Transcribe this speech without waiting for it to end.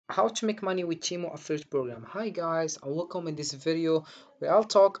How to make money with Temu affiliate program. Hi guys and welcome. In this video we'll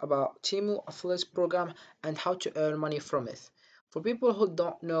talk about Temu affiliate program and how to earn money from it. For people who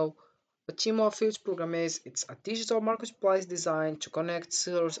don't know what Temu affiliate program is, it's a digital marketplace designed to connect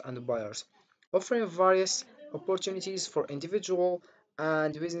sellers and buyers, offering various opportunities for individual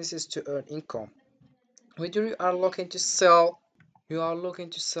and businesses to earn income. Whether you are looking to sell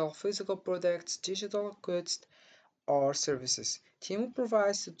physical products, digital goods, or services. Temu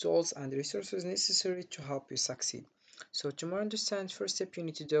provides the tools and resources necessary to help you succeed. So to more understand, first step you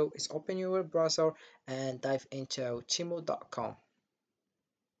need to do is open your web browser and dive into temu.com.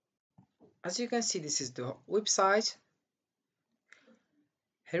 As you can see, this is the website.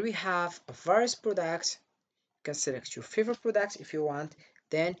 Here we have various products. You can select your favorite products if you want.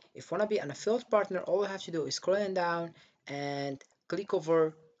 Then if you want to be an affiliate partner, all you have to do is scroll down and click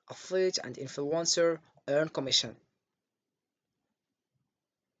over affiliate and influencer earn commission.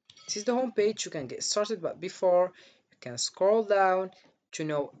 This is the home page. You can get started, but before you can scroll down to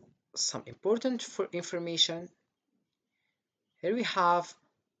know some important information. Here we have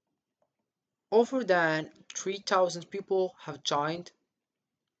over than 3,000 people have joined.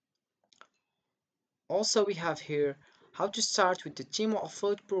 Also we have here how to start with the Temu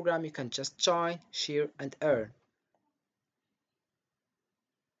affiliate program. You can just join, share and earn.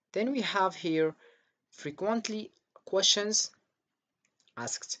 Then we have here frequently questions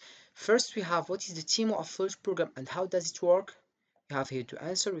asked. First we have what is the Temu affiliate program and how does it work. We have here to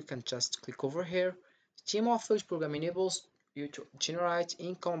answer. We can just click over here. The Temu affiliate program enables you to generate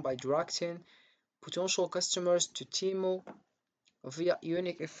income by directing potential customers to Temu via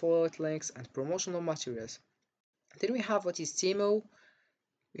unique affiliate links and promotional materials. Then we have what is Temu.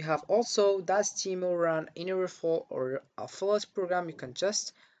 We have also does Temu run any referral or affiliate program. You can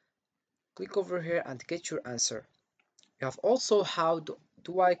just click over here and get your answer. You have also how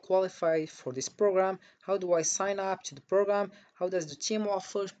do I qualify for this program? How do I sign up to the program? How does the Temu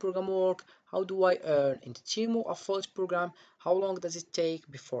affiliate program work? How do I earn in the Temu affiliate program? How long does it take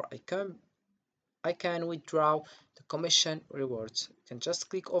before I can withdraw the commission rewards? You can just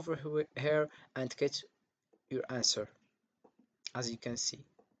click over here and get your answer, as you can see.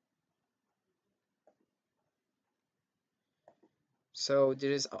 So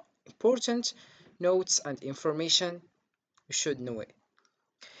there is important notes and information. You should know it.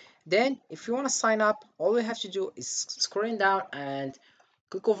 Then if you want to sign up, all you have to do is scrolling down and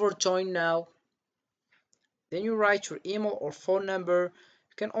click over join now. Then you write your email or phone number.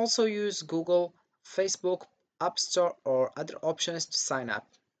 You can also use Google, Facebook, App Store or other options to sign up.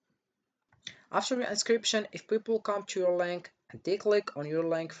 After your inscription, if people come to your link and they click on your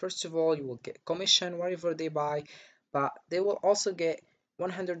link, first of all you will get commission whatever they buy, but they will also get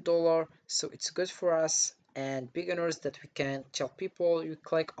 $100. So it's good for us and beginners that we can tell people you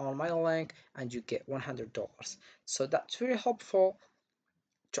click on my link and you get $100. So that's very helpful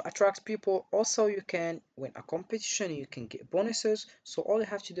to attract people. Also you can win a competition, you can get bonuses. So all you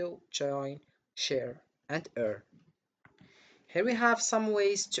have to do, join, share and earn. Here we have some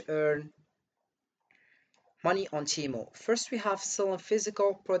ways to earn money on Temu. First we have selling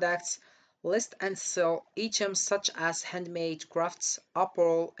physical products. List and sell items such as handmade crafts,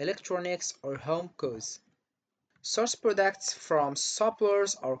 apparel, electronics or home goods. Source products from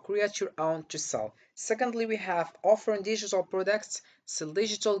suppliers or create your own to sell. Secondly, we have offering digital products. Sell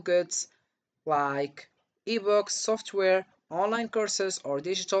digital goods like ebooks, software, online courses or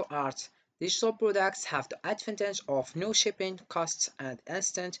digital art. Digital products have the advantage of no shipping costs and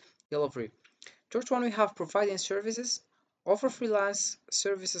instant delivery. Third one, we have providing services. Offer freelance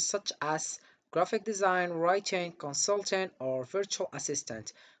services such as graphic design, writing, consulting, or virtual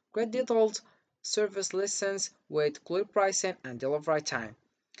assistant. Get detailed service listens with clear pricing and delivery time.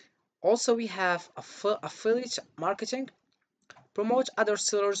 Also, we have affiliate marketing. Promote other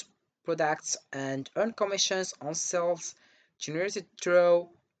sellers' products and earn commissions on sales generated through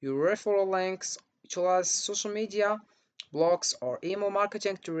your referral links. Utilize social media, blogs, or email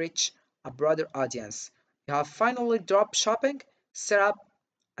marketing to reach a broader audience. You have finally drop shipping. Set up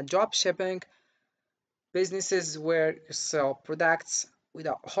a drop shipping businesses where you sell products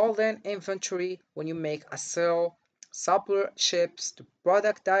without holding inventory. When you make a sale, supplier ships the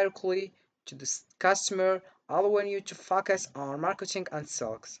product directly to the customer, allowing you to focus on marketing and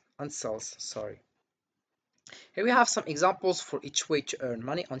sales. Sorry. Here we have some examples for each way to earn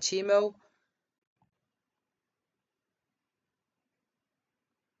money on Temu.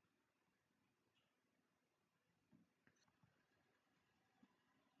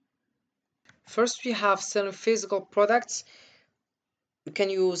 First, we have selling physical products. We can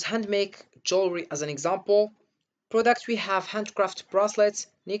use handmade jewelry as an example. Product we have handcraft bracelets,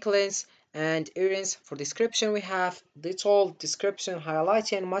 necklaces, and earrings. For description we have detailed description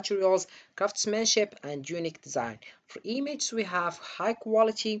highlighting materials, craftsmanship, and unique design. For images we have high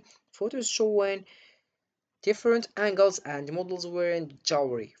quality photos showing different angles and models wearing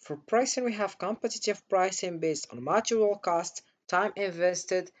jewelry. For pricing we have competitive pricing based on material cost, time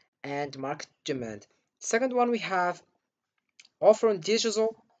invested, and market demand. Second one we have offering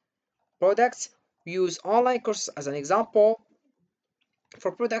digital products. We use online courses as an example.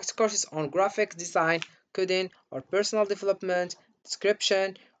 For product courses on graphic design, coding, or personal development,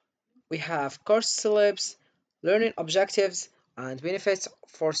 description, we have course syllabus, learning objectives, and benefits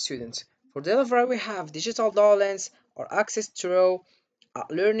for students. For delivery, we have digital downloads or access through a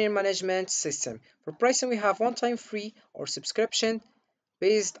learning management system. For pricing, we have one-time free or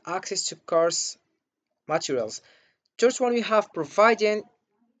subscription-based access to course materials. Third one, we have providing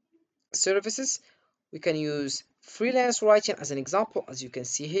services. We can use freelance writing as an example, as you can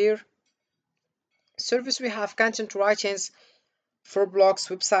see here. Service we have content writings for blogs,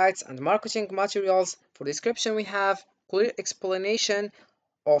 websites, and marketing materials. For description we have clear explanation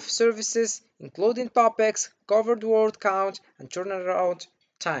of services, including topics, covered word count, and turnaround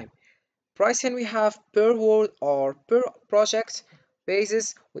time. Pricing we have per word or per project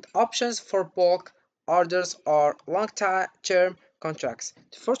basis with options for bulk orders or long-term contracts.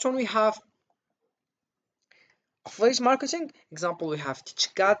 The first one we have affiliate marketing. Example we have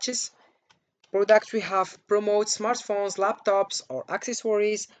Teach Gadgets. Products we have promote smartphones, laptops, or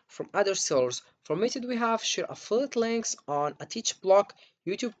accessories from other sellers. For Method we have share affiliate links on a Teach blog,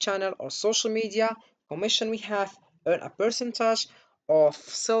 YouTube channel, or social media. Commission we have earn a percentage of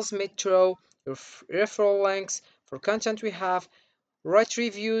sales made through your referral links. For content we have write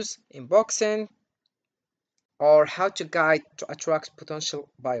reviews, unboxing, or how to guide to attract potential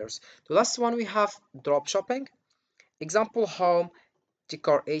buyers. The last one we have drop shopping. Example home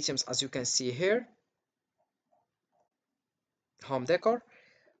decor items as you can see here. Home decor.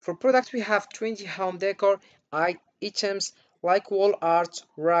 For products, we have 20 home decor items like wall art,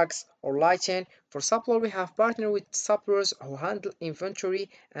 rugs, or lighting. For supplier, we have partnered with suppliers who handle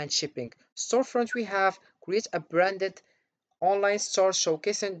inventory and shipping. Storefront, we have create a branded online store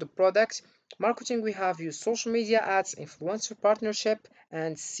showcasing the product. Marketing, we have used social media ads, influencer partnership,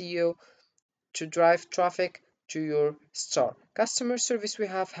 and SEO to drive traffic to your store. Customer service, we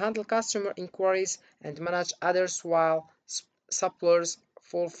have handle customer inquiries and manage others while suppliers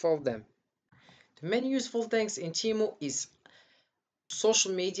fulfill them. The main useful things in Temu is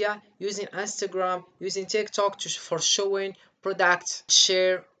social media, using Instagram, using TikTok for showing products,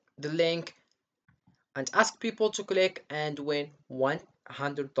 share the link, and ask people to click and win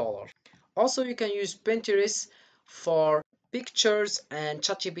 $100. Also, you can use Pinterest for pictures and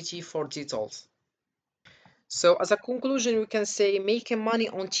ChatGPT for details. So as a conclusion, we can say making money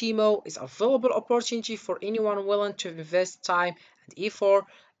on Temu is a valuable opportunity for anyone willing to invest time and effort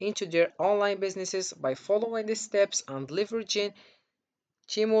into their online businesses. By following these steps and leveraging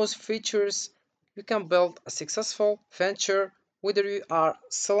Temu's features, you can build a successful venture, whether you are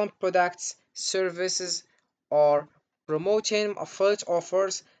selling products, services, or promoting affiliate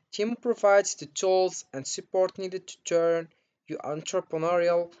offers. Temu provides the tools and support needed to turn your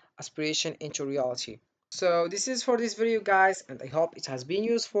entrepreneurial aspiration into reality. So this is for this video guys, and I hope it has been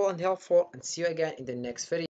useful and helpful, and see you again in the next video.